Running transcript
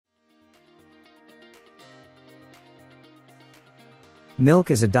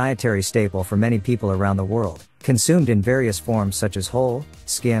Milk is a dietary staple for many people around the world, consumed in various forms such as whole,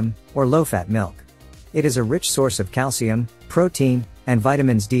 skim, or low-fat milk. It is a rich source of calcium, protein, and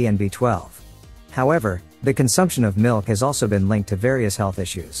vitamins D and B12. However, the consumption of milk has also been linked to various health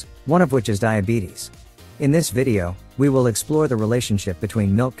issues, one of which is diabetes. In this video, we will explore the relationship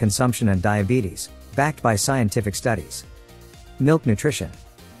between milk consumption and diabetes, backed by scientific studies. Milk nutrition.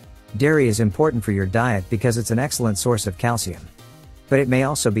 Dairy is important for your diet because it's an excellent source of calcium. But it may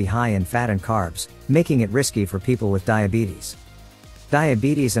also be high in fat and carbs, making it risky for people with diabetes.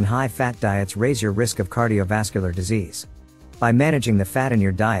 Diabetes and high-fat diets raise your risk of cardiovascular disease. By managing the fat in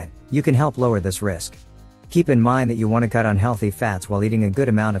your diet, you can help lower this risk. Keep in mind that you want to cut unhealthy fats while eating a good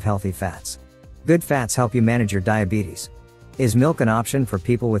amount of healthy fats. Good fats help you manage your diabetes. Is milk an option for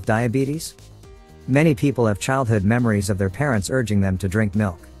people with diabetes? Many people have childhood memories of their parents urging them to drink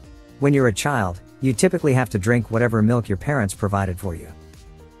milk. When you're a child, you typically have to drink whatever milk your parents provided for you.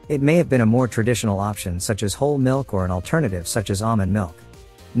 It may have been a more traditional option such as whole milk or an alternative such as almond milk.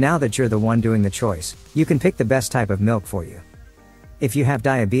 Now that you're the one doing the choice, you can pick the best type of milk for you. If you have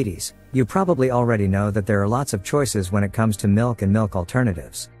diabetes, you probably already know that there are lots of choices when it comes to milk and milk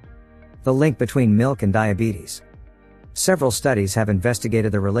alternatives. The link between milk and diabetes. Several studies have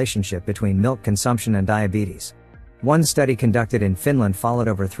investigated the relationship between milk consumption and diabetes. One study conducted in Finland followed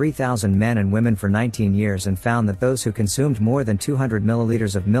over 3,000 men and women for 19 years and found that those who consumed more than 200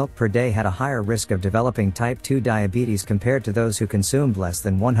 milliliters of milk per day had a higher risk of developing type 2 diabetes compared to those who consumed less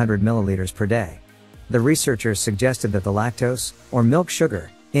than 100 milliliters per day. The researchers suggested that the lactose, or milk sugar,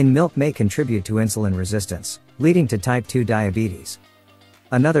 in milk may contribute to insulin resistance, leading to type 2 diabetes.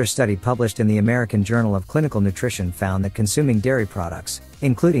 Another study published in the American Journal of Clinical Nutrition found that consuming dairy products,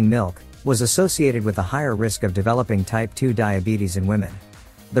 including milk, was associated with a higher risk of developing type 2 diabetes in women.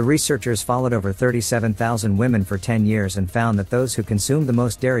 The researchers followed over 37,000 women for 10 years and found that those who consumed the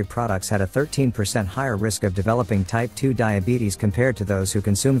most dairy products had a 13% higher risk of developing type 2 diabetes compared to those who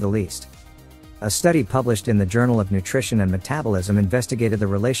consumed the least. A study published in the Journal of Nutrition and Metabolism investigated the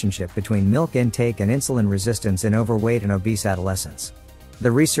relationship between milk intake and insulin resistance in overweight and obese adolescents. The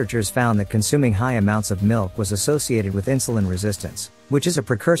researchers found that consuming high amounts of milk was associated with insulin resistance, which is a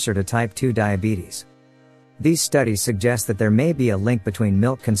precursor to type 2 diabetes. These studies suggest that there may be a link between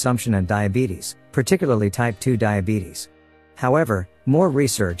milk consumption and diabetes, particularly type 2 diabetes. However, more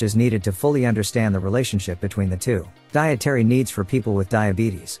research is needed to fully understand the relationship between the two. Dietary needs for people with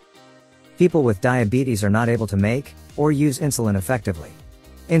diabetes. People with diabetes are not able to make or use insulin effectively.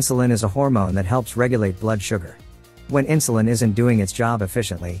 Insulin is a hormone that helps regulate blood sugar. When insulin isn't doing its job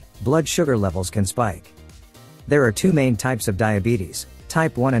efficiently, blood sugar levels can spike. There are two main types of diabetes,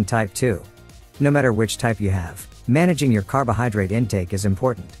 type 1 and type 2. No matter which type you have, managing your carbohydrate intake is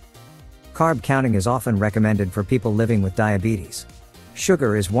important. Carb counting is often recommended for people living with diabetes.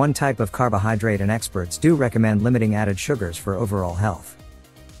 Sugar is one type of carbohydrate and experts do recommend limiting added sugars for overall health.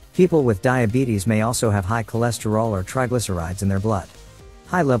 People with diabetes may also have high cholesterol or triglycerides in their blood.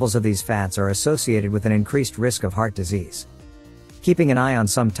 High levels of these fats are associated with an increased risk of heart disease. Keeping an eye on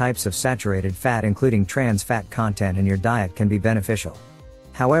some types of saturated fat including trans fat content in your diet can be beneficial.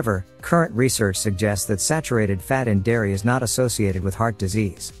 However, current research suggests that saturated fat in dairy is not associated with heart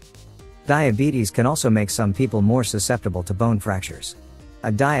disease. Diabetes can also make some people more susceptible to bone fractures.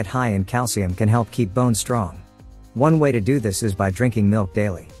 A diet high in calcium can help keep bones strong. One way to do this is by drinking milk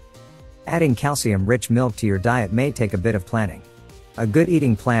daily. Adding calcium-rich milk to your diet may take a bit of planning. A good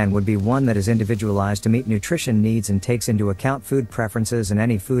eating plan would be one that is individualized to meet nutrition needs and takes into account food preferences and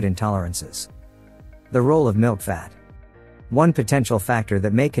any food intolerances. The role of milk fat. One potential factor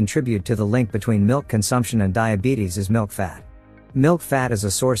that may contribute to the link between milk consumption and diabetes is milk fat. Milk fat is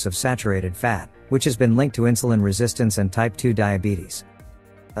a source of saturated fat, which has been linked to insulin resistance and type 2 diabetes.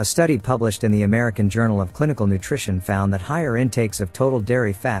 A study published in the American Journal of Clinical Nutrition found that higher intakes of total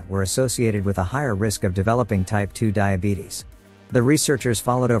dairy fat were associated with a higher risk of developing type 2 diabetes. The researchers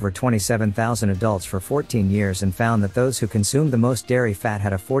followed over 27,000 adults for 14 years and found that those who consumed the most dairy fat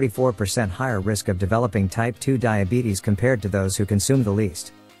had a 44% higher risk of developing type 2 diabetes compared to those who consumed the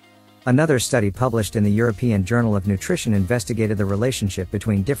least. Another study published in the European Journal of Nutrition investigated the relationship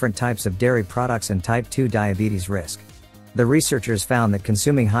between different types of dairy products and type 2 diabetes risk. The researchers found that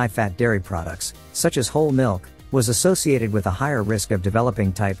consuming high-fat dairy products, such as whole milk, was associated with a higher risk of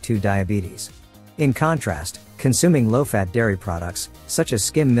developing type 2 diabetes. In contrast, consuming low-fat dairy products, such as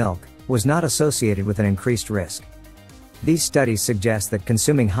skim milk, was not associated with an increased risk. These studies suggest that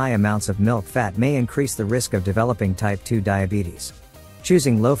consuming high amounts of milk fat may increase the risk of developing type 2 diabetes.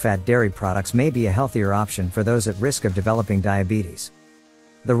 Choosing low-fat dairy products may be a healthier option for those at risk of developing diabetes.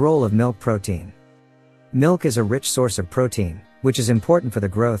 The role of milk protein. Milk is a rich source of protein, which is important for the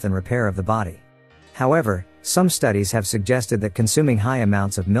growth and repair of the body. However, some studies have suggested that consuming high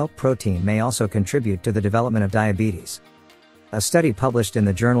amounts of milk protein may also contribute to the development of diabetes. A study published in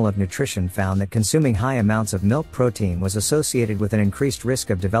the Journal of Nutrition found that consuming high amounts of milk protein was associated with an increased risk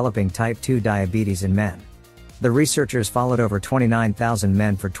of developing type 2 diabetes in men. The researchers followed over 29,000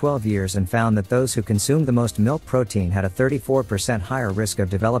 men for 12 years and found that those who consumed the most milk protein had a 34% higher risk of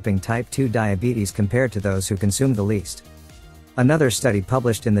developing type 2 diabetes compared to those who consumed the least. Another study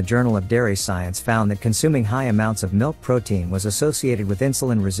published in the Journal of Dairy Science found that consuming high amounts of milk protein was associated with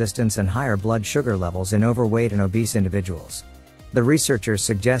insulin resistance and higher blood sugar levels in overweight and obese individuals. The researchers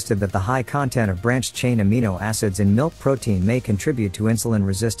suggested that the high content of branched-chain amino acids in milk protein may contribute to insulin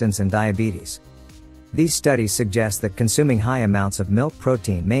resistance and diabetes. These studies suggest that consuming high amounts of milk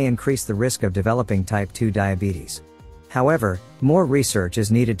protein may increase the risk of developing type 2 diabetes. However, more research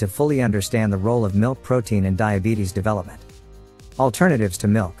is needed to fully understand the role of milk protein in diabetes development. Alternatives to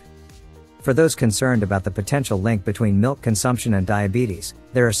milk. For those concerned about the potential link between milk consumption and diabetes,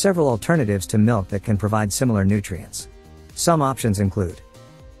 there are several alternatives to milk that can provide similar nutrients. Some options include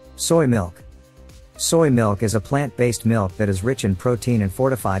soy milk. Soy milk is a plant-based milk that is rich in protein and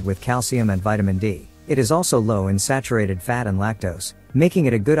fortified with calcium and vitamin D. It is also low in saturated fat and lactose, making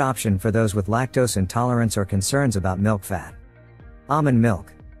it a good option for those with lactose intolerance or concerns about milk fat. Almond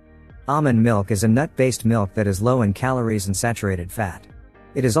milk. Almond milk is a nut-based milk that is low in calories and saturated fat.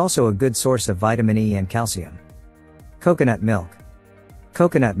 It is also a good source of vitamin E and calcium. Coconut milk.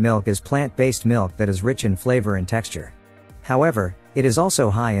 Coconut milk is plant-based milk that is rich in flavor and texture. However, it is also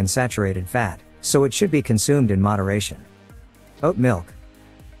high in saturated fat, so it should be consumed in moderation. Oat milk.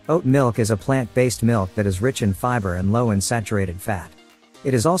 Oat milk is a plant-based milk that is rich in fiber and low in saturated fat.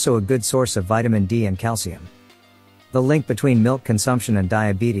 It is also a good source of vitamin D and calcium. The link between milk consumption and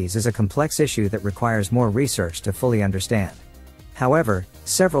diabetes is a complex issue that requires more research to fully understand. However,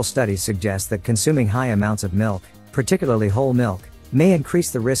 several studies suggest that consuming high amounts of milk, particularly whole milk, may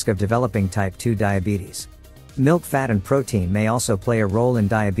increase the risk of developing type 2 diabetes. Milk fat and protein may also play a role in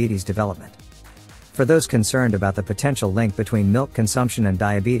diabetes development. For those concerned about the potential link between milk consumption and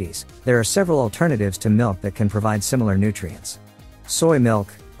diabetes, there are several alternatives to milk that can provide similar nutrients. Soy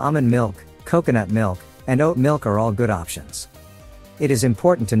milk, almond milk, coconut milk, and oat milk are all good options. It is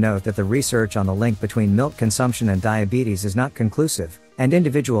important to note that the research on the link between milk consumption and diabetes is not conclusive, and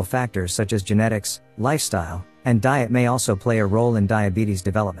individual factors such as genetics, lifestyle, and diet may also play a role in diabetes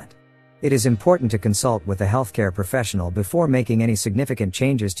development. It is important to consult with a healthcare professional before making any significant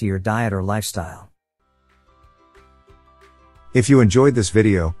changes to your diet or lifestyle. If you enjoyed this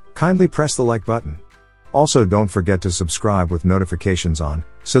video, kindly press the like button. Also, don't forget to subscribe with notifications on,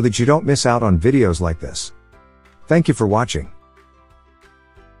 so that you don't miss out on videos like this. Thank you for watching.